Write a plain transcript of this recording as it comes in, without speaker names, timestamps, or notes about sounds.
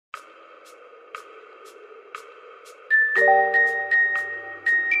Hi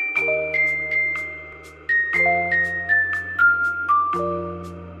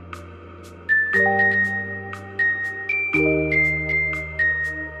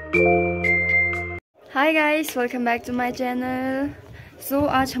guys, welcome back to my channel. सो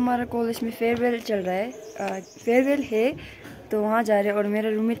आज हमारा college में फेयरवेल चल रहा है, फेयरवेल है तो वहाँ जा रहे हैं और मेरा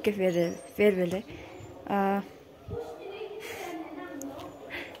रूममेट के फेयरवेल है।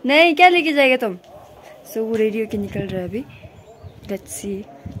 नहीं, क्या लेके जाएगा तुम? सो वो रेडियो के निकल रहा है अभी। Let's see.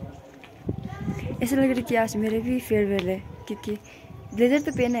 ऐसा लग रहा है कि आज मेरे भी फेयरवेल है क्योंकि ब्लेजर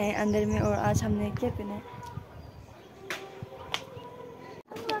तो पहना है अंदर में और आज हमने क्या पहना है?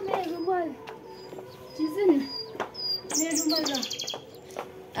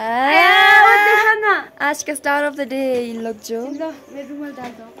 आज का star of the day in लोग जो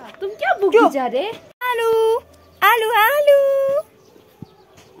तुम क्या बुकी जा रहे? आलू आलू आलू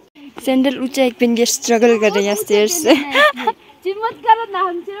सैंडल ऊंचा एक पहन के स्ट्रगल कर रहे हैं स्टेयर्स से। मत करो ना,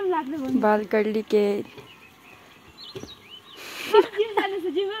 हम सिर्फ लागने बाल कर्ली के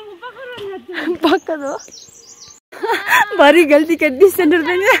पकड़ो। बड़ी गलती कर दी सैंडल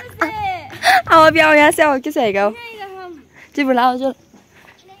पहन के। आओ अभी आओ, यहाँ से आओ। किस आएगा? जी बुलाओ जो।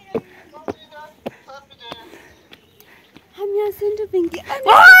 हम यहाँ सैंडल पहन के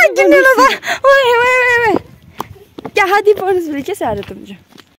गिरने लगा। ओए क्या हाथी पहुंच रही? कैसे आ रहे तुम? जो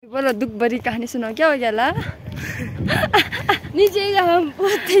बोलो, दुख भरी कहानी सुनाओ। क्या हो गया ला? नीचे का हम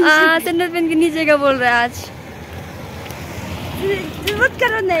सैंडल पहन के नीचे का बोल रहा है आज। मत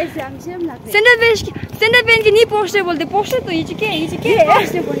करो ना ऐसे, हम सिर्फ लागने। सैंडल पहन के नहीं पोस्टर बोलते। पोस्टर तो ये के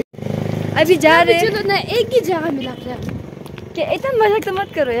अभी जा रहे। चलो ना, एक ही जगह में लग रहा है। क्या इतना मजाक तो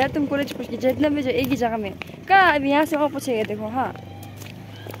मत करो यार। तुम कॉलेज पहुंच के जितना भी जो एक ही जगह में कहाँ? अभी यहाँ से वहाँ पूछेगा। देखो हाँ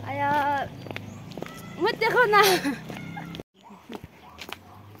आया, मत देखो ना।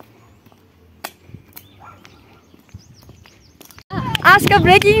 आज का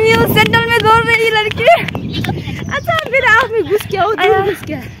ब्रेकिंग न्यूज, सैंडल में दौड़ रही लड़की। अच्छा फिर आँख में घुस गया, वो दूर घुस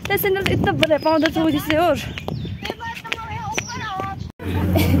गया। तो सैंडल इतना बड़ा पाँव दर्द हो जिससे और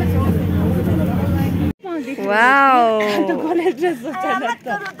वाओ।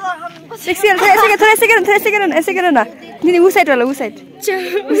 ऐसे करो ना। नहीं वो साइड वाला, वो साइड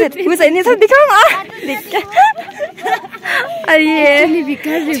नहीं सब दिखाओ ना। अरे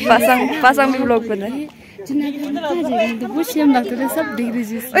पासंग भी ब्लॉग बना है।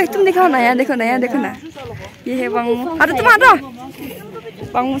 तुम दिखाओ ना, यहाँ देखो ना, यहाँ देखो ना। ये है वांगमू। अरे तुम आता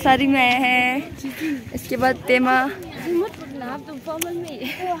वांगमू साड़ी में आया है। इसके बाद तेमा।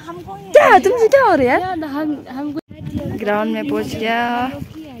 क्या तुमसे क्या हो रहा है यार? ग्राउंड में पहुंच गया।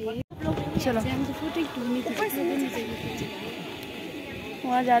 चलो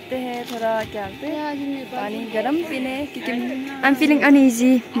वहाँ जाते हैं। थोड़ा क्या पानी गरम पीने क्योंकि I am feeling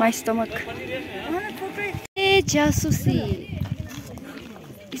uneasy my stomach. जासूसी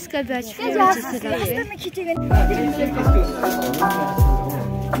इसका बैच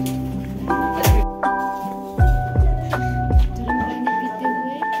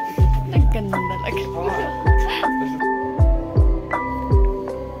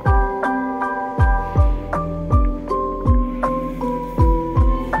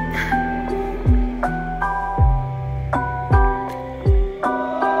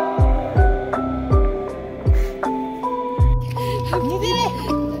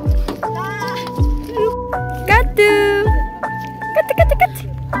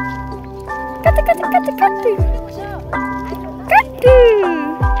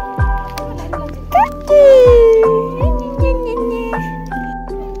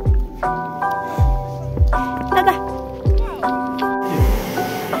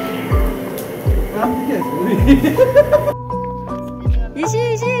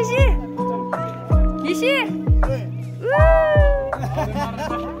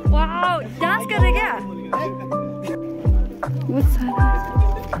वाओ, डांस कर रहे क्या?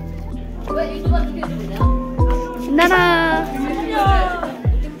 नाना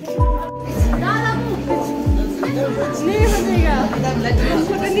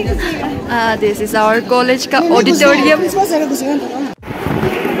this is our college का auditorium.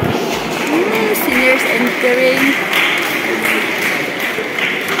 Seniors entering.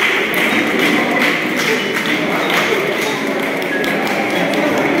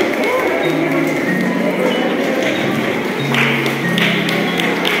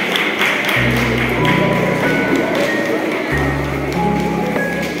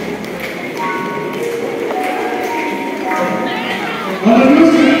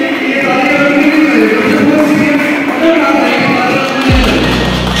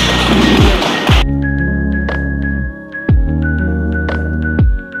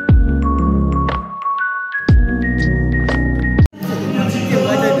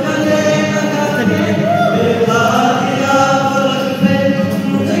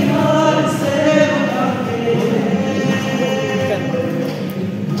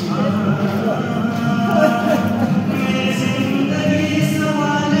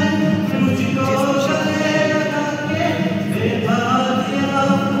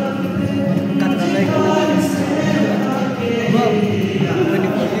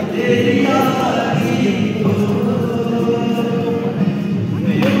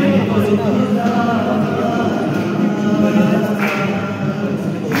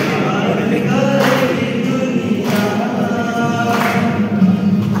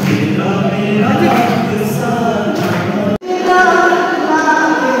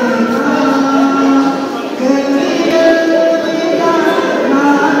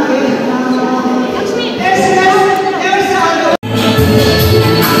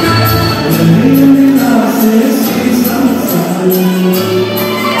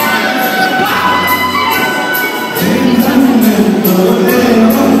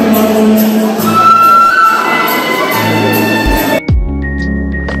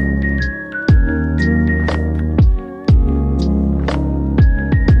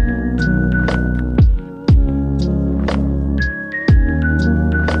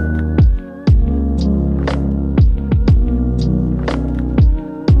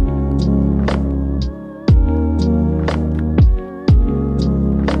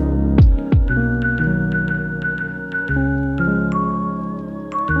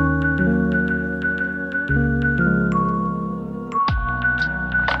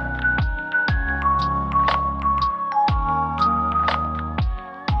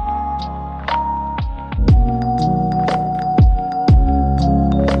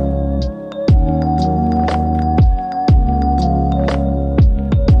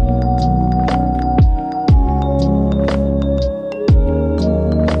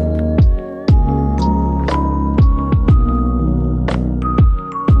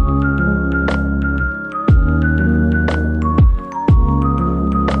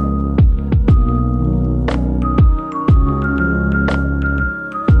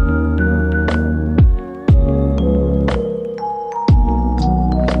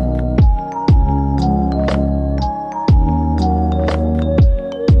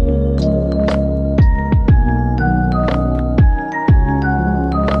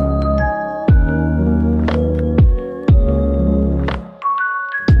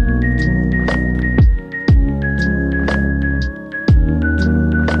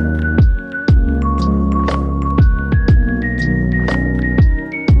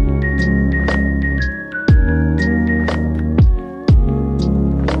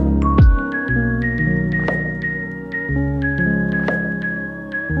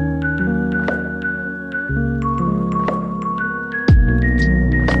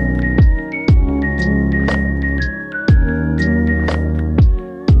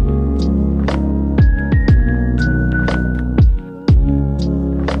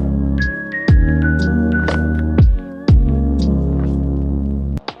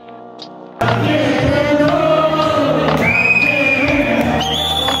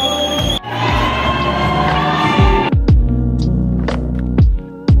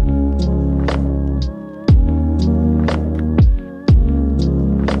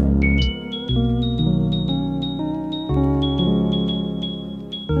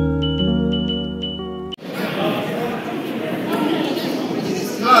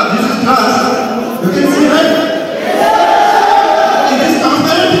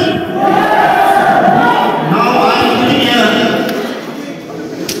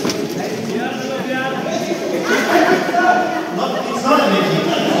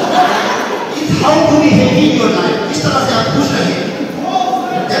 happy in your life. किस तरह से आप खुश रहें?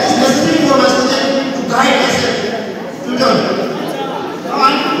 That is necessary for my student to guide as a children. Come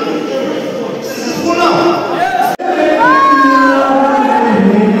on. This is school now.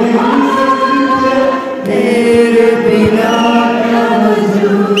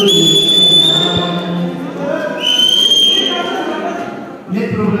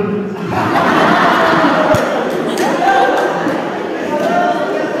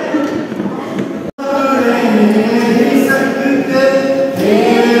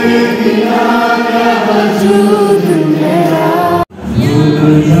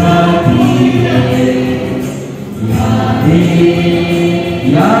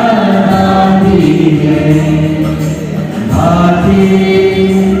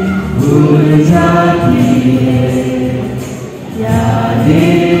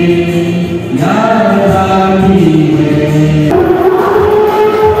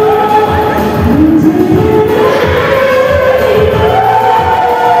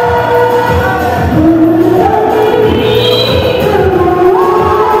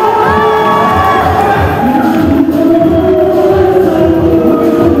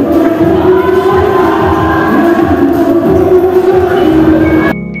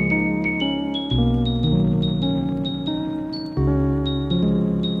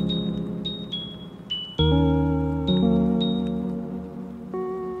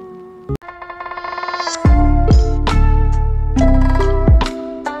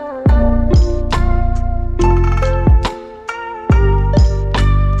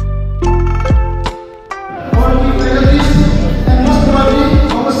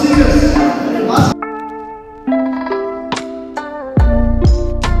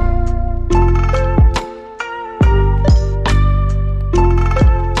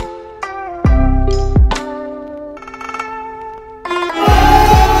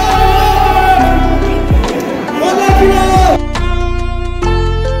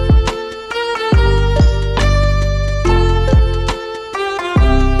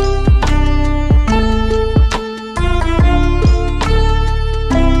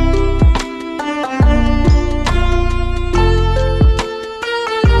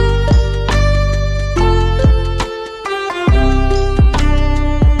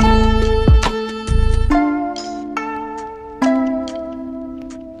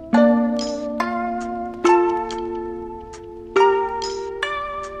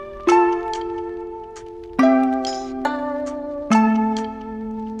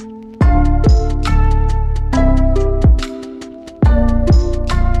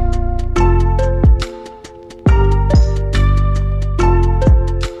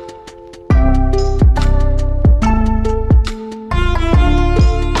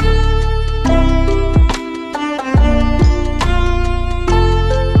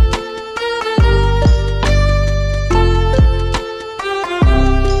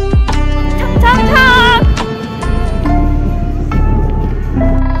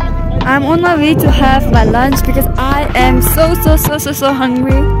 I'm on my way to have my lunch because I am so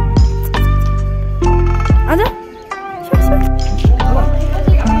hungry. Ada?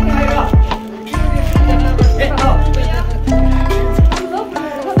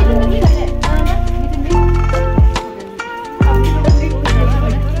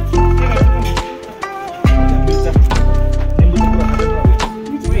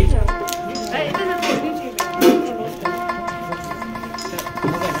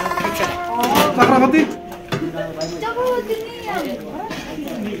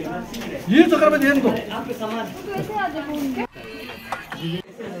 ये चक्रवर्ती है इनको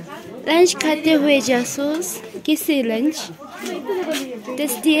lunch खाते हुए जासूस किससे lunch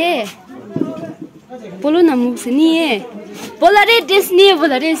tasty है बोलो ना मुंह से नहीं है बोला रे टेस्ट नहीं है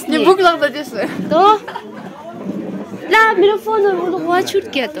बोला रे इसने भूख लगता है जैसे तो ला मेरा फोन और वो हुआ छूट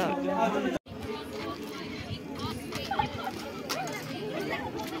गया तो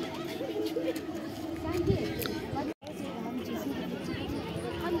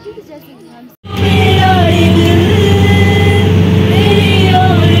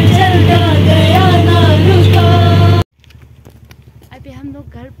अभी हम लोग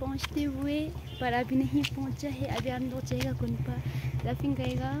घर पहुंचते हुए पर अभी नहीं पहुंचा है। अभी हम लोग जाएगा कौन पर लाफिंग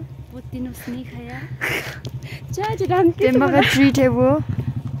करेगा बहुत दिनों से नहीं खाया तेमा का ट्रीट है वो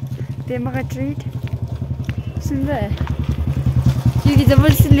तेमा का ट्रीट सुन रहा है क्योंकि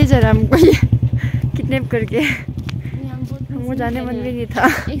जबरदस्ती ले जा रहा हमको ये किडनैप करके हमको जाने मन भी नहीं था।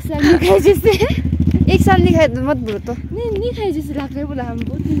 एक साल नहीं खाए जैसे एक साल नहीं खाए तो मत बोलो तो नहीं खाए जैसे लाख बोला हम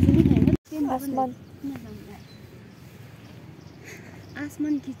बहुत दिन से नहीं खाए ना आसमान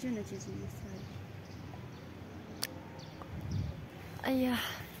आसमान खींचो ना जैसे अय्या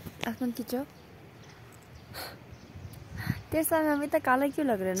आसमान खींचो तेरे साथ हमें तो काला क्यों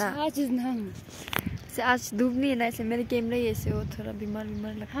लग रहा है ना? आज धूप नहीं है ना, ऐसे मेरे कैमरा ही ऐसे वो थोड़ा बीमार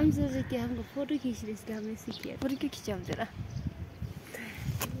बीमार लग। हम सोचे कि हमको फोटो खींच रहे इसलिए हमने सीखा। फोटो क्यों खींचा हम तेरा?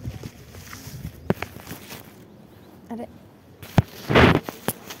 अरे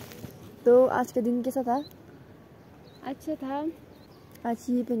तो आज का दिन कैसा था? अच्छा था। आज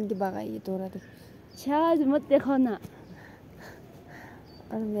ये पहन के भागा ये तोरा तो। आज मत देखो ना।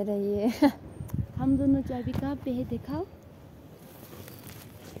 और मेरा ये हम दोनों चाबी कहाँ पे है दिखाओ।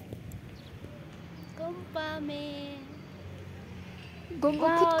 गोम्पा में। गोम्पा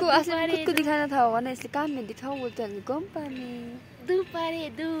खुद को दिखाना था होगा ना, इसलिए काम में दिखाओ बोलते हैं गोम्पा में। धूप आ रही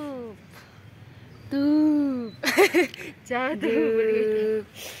धूप धूप। धूप